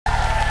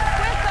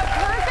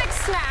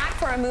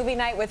a movie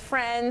night with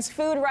friends.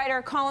 Food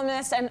writer,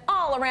 columnist, and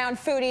all-around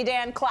foodie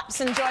Dan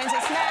Clapson joins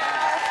us now.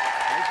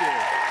 Thank you.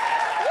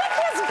 With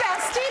his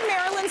bestie,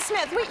 Marilyn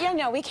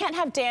Smith. We can't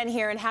have Dan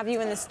here and have you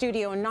in the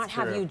studio and not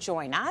have you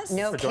join us.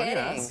 No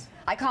kidding.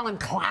 I call him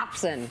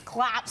Clapson.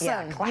 Clapson.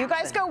 Yeah, Clapson. You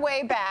guys go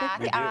way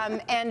back,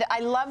 and I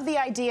love the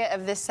idea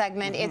of this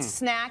segment. It's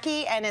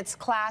snacky, and it's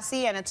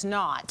classy, and it's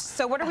not.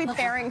 So what are we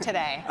pairing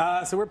today?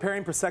 So we're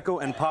pairing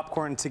Prosecco and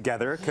popcorn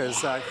together,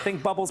 because I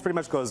think bubbles pretty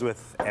much goes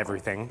with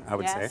everything, I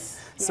would say.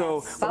 So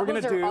what we're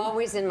going to do... Bubbles are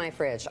always in my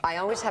fridge. I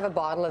always have a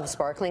bottle of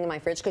sparkling in my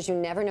fridge, because you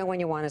never know when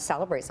you want to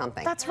celebrate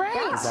something. That's right.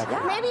 Yeah.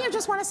 Exactly. Maybe you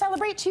just want to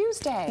celebrate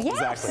Tuesday.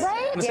 Yes. Exactly.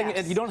 Right? I'm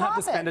saying, you don't have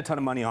to spend a ton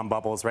of money on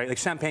bubbles, right? Like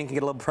champagne can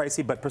get a little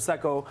pricey, but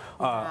Prosecco,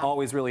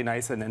 always really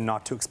nice and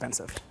not too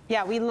expensive.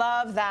 Yeah, we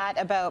love that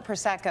about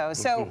Prosecco.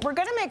 So we're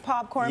going to make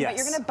popcorn, but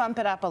you're going to bump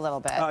it up a little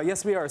bit.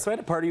 Yes, we are. So I had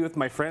a party with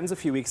my friends a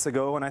few weeks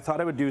ago, and I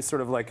thought I would do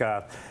sort of like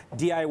a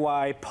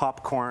DIY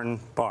popcorn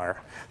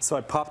bar. So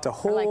I popped a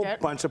whole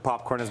bunch of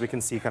popcorn, as we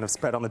can see, kind of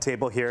spread on the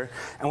table here.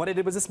 And what I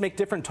did was just make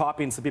different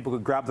toppings so people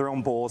could grab their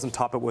own bowls and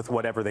top it with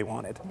whatever they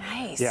wanted.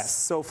 Nice. Yes.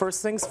 So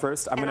first things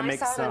first, I'm going to make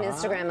some... I saw it on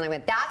Instagram, and I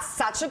went, that's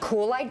such a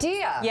cool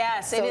idea.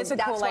 Yes, it is a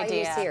cool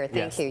idea. That's why he's here.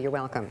 Thank you. You're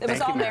welcome. It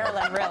was all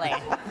Marilyn, really.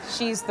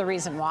 She's the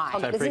reason why. I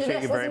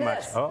appreciate you very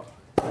much. Oh.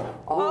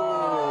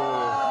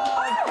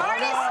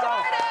 Party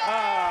started!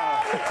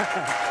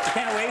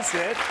 Can't waste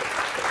it.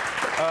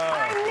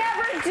 I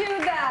never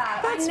do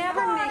that. That's I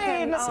never make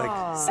it. It's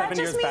like 7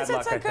 years bad luck,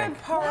 I think. That just means it's a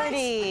good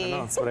party. I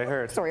know, that's what I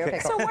heard. Sorry, okay.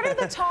 So what are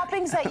the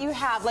toppings that you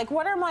have? Like,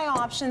 what are my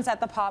options at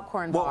the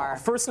popcorn bar?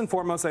 Well, first and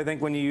fomost, I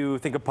think when you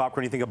think of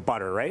popcorn, you think of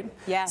butter, right?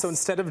 Yes. So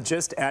instead of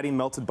just adding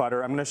melted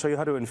butter, I'm going to show you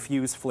how to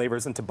infuse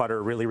flavors into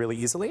butter really, really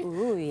easily.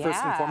 Ooh, yeah.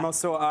 First and foremost,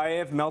 so I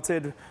have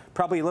melted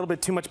probably a little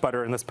bit too much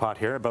butter in this pot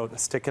here, about a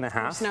stick and a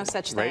half. There's no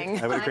such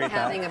thing. I would agree with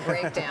that. I'm having a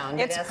breakdown.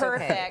 It's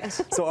perfect.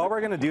 Okay. So all we're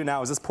going to do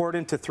now is just pour it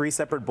into 3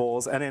 separate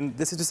bowls, and then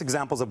this is just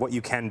examples of what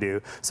you can do.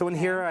 So in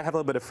here, I have a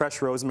little bit of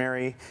fresh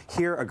rosemary,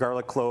 here a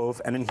garlic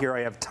clove, and in here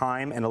I have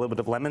thyme and a little bit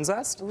of lemon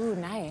zest. Ooh,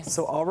 nice.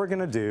 So all we're going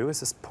to do is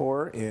just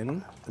pour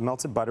in the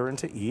melted butter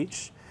into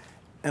each.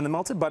 And the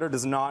melted butter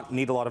does not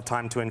need a lot of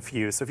time to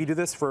infuse. So if you do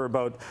this for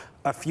about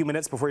a few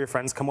minutes before your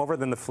friends come over,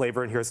 then the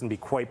flavor in here is going to be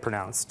quite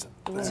pronounced.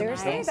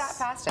 Seriously? Nice. That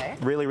fast, eh?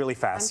 Really, really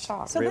fast.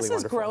 So really this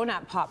is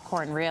grown-up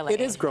popcorn, really.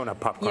 It is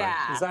grown-up popcorn.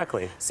 Yeah.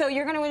 Exactly. So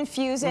you're going to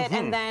infuse it,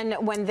 and then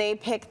when they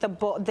pick the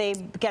bowl, they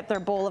get their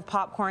bowl of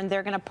popcorn,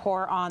 they're going to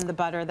pour on the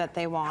butter that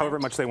they want. However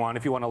much they want.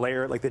 If you want to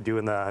layer it like they do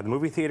in the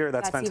movie theater,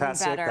 that's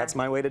fantastic. Even better. That's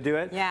my way to do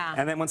it. Yeah.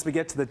 And then once we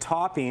get to the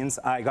toppings,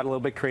 I got a little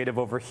bit creative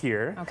over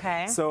here.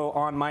 Okay. So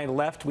on my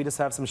left, we just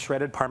have some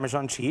shredded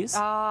Parmesan cheese.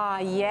 Ah,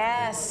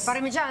 yes.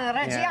 Parmigiano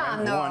Reggiano.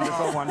 Yeah,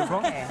 wonderful,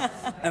 wonderful.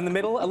 In the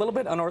middle, a little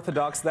bit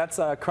unorthodox, that's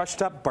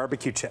crushed up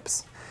barbecue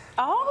chips.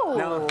 Oh.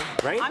 Now,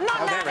 right? I'm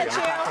not mad at you.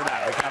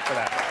 We clap for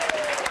that.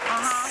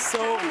 So,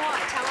 tell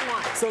them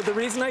why. So the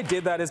reason I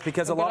did that is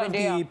because a lot of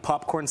the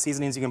popcorn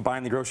seasonings you can buy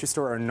in the grocery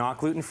store are not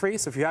gluten-free.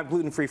 So if you have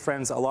gluten-free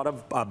friends, a lot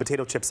of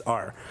potato chips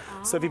are.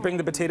 So if you bring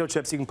the potato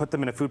chips, you can put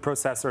them in a food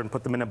processor and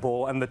put them in a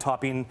bowl. And the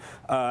topping,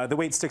 the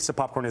way it sticks to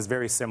popcorn is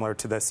very similar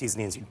to the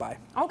seasonings you'd buy.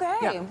 Okay.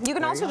 Yeah. You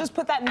can also just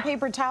put that in a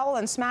paper towel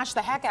and smash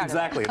the heck out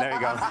Exactly. of it. There you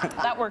go.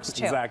 That works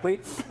too.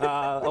 Exactly.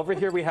 Over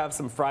here we have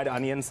some fried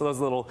onions. So those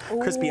little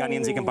crispy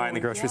onions you can buy in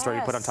the grocery store.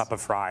 You put on top of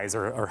fries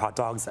or hot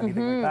dogs,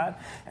 anything like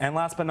that. And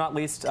last but not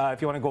least,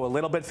 if you want to go a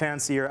little bit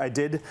fancier, I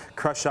did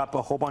crush up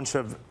a whole bunch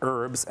of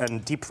herbs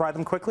and deep fry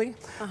them quickly.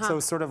 So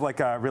sort of like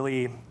a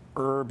really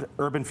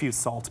herb-infused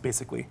salt,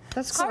 basically.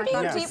 That's How do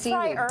you deep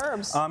fry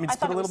herbs? You just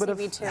put a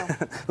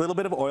little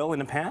bit of oil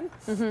in a pan,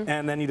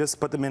 and then you just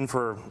put them in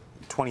for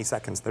 20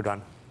 seconds. They're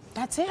done.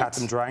 That's it. Pat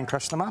them dry and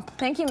crush them up.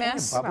 Thank you,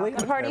 miss. Bubbly.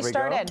 The party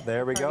started.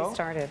 There we go.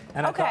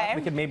 And I thought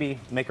we could maybe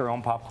make our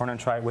own popcorn and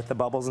try it with the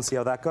bubbles and see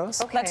how that goes.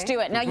 Okay. Let's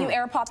do it. Now, you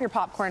air pop your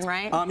popcorn,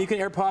 right? You can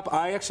air pop.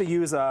 I actually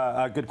use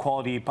a good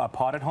quality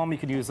pot at home. You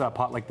could use a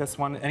pot like this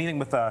one. Anything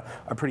with a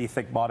pretty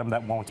thick bottom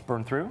that won't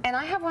burn through. And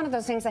I have one of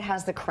those things that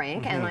has the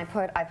crank, and I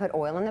put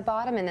oil in the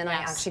bottom, and then I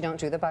actually don't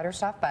do the butter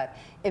stuff, but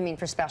I mean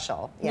for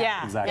special.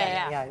 Yeah. Exactly.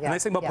 Yeah. The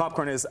nice thing about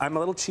popcorn is I'm a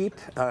little cheap,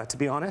 to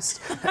be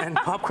honest, and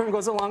popcorn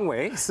goes a long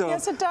way. So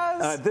yes, it does.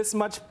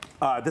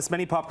 This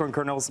many popcorn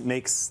kernels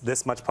makes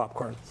this much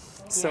popcorn.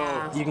 So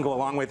you can go a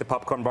long way at the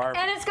popcorn bar.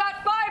 And it's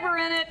got fiber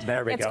in it.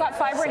 There we go. It's got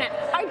fiber in it.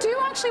 I do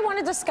actually want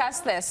to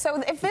discuss this.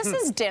 So if this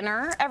is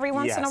dinner every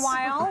once in a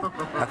while.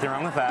 Nothing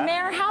wrong with that.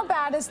 Mayor, how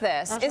bad is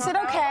this? Is it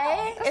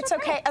okay? It's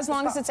okay as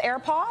long as it's air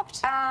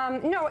popped?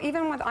 No,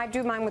 even with, I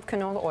do mine with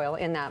canola oil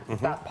in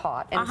that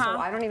pot. And so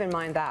I don't even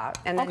mind that.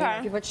 And then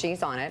if you put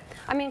cheese on it.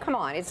 I mean, come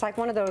on. It's like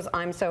one of those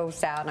I'm so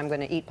sad I'm going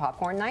to eat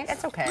popcorn night.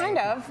 It's okay. Kind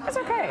of. It's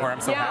okay. Or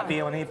I'm so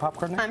happy I want to eat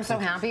popcorn night. I'm so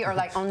happy. Or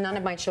like, oh, none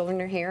of my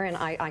children are here and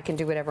I can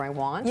do whatever I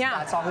want. Yeah.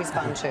 That's always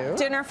fun too.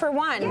 Dinner for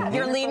one.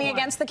 You're leaving leaning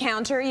against the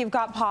counter. You've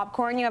got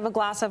popcorn. You have a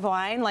glass of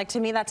wine. Like, to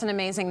me, that's an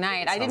amazing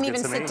night. I didn't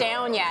even sit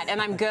down yet,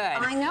 and I'm good.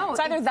 I know. It's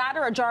either that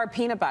or a jar of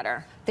peanut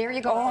butter. There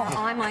you go.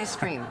 I'm ice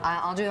cream.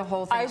 I'll do the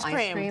whole thing. Ice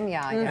cream.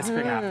 Yeah. Ice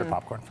cream after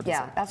popcorn for dessert.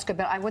 Yeah, that's good.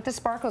 But with the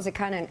sparkles, it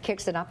kind of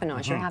kicks it up a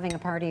notch. You're having a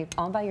party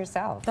all by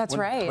yourself. That's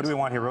right. What do we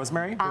want here?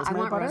 Rosemary? I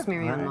want butter?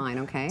 rosemary on mine,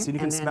 okay? So you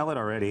can smell it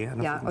already.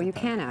 Yeah, you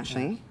can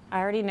actually. I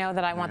already know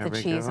that I want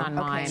the cheese on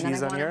mine.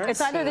 Cheese on yours?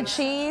 It's either the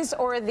cheese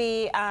or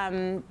the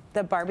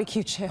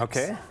barbecue chips.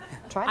 Okay.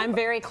 I'm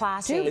very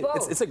classy. Do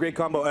both. It's a great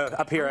combo.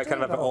 Up here, I kind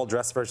of have an all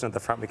dressed version at the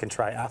front we can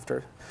try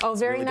after. Oh,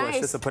 very really nice.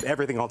 Delicious. So put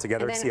everything all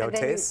together, see how it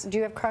tastes. Do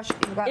you have crushed?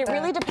 It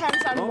really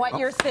depends on what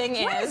your thing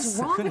is. What is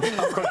wrong with you?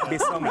 Of course, it'd be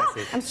so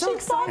messy. I'm so She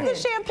fogged the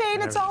excited.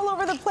 champagne. It's all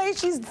over the place.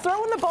 She's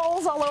throwing the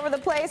bowls all over the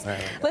place.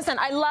 Listen,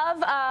 I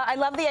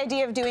love the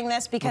idea of doing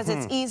this because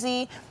it's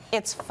easy,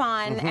 it's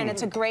fun, and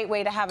it's a great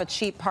way to have a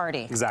cheap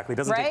party. Exactly. It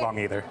doesn't take long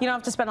either. You don't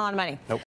have to spend a lot of money. Nope.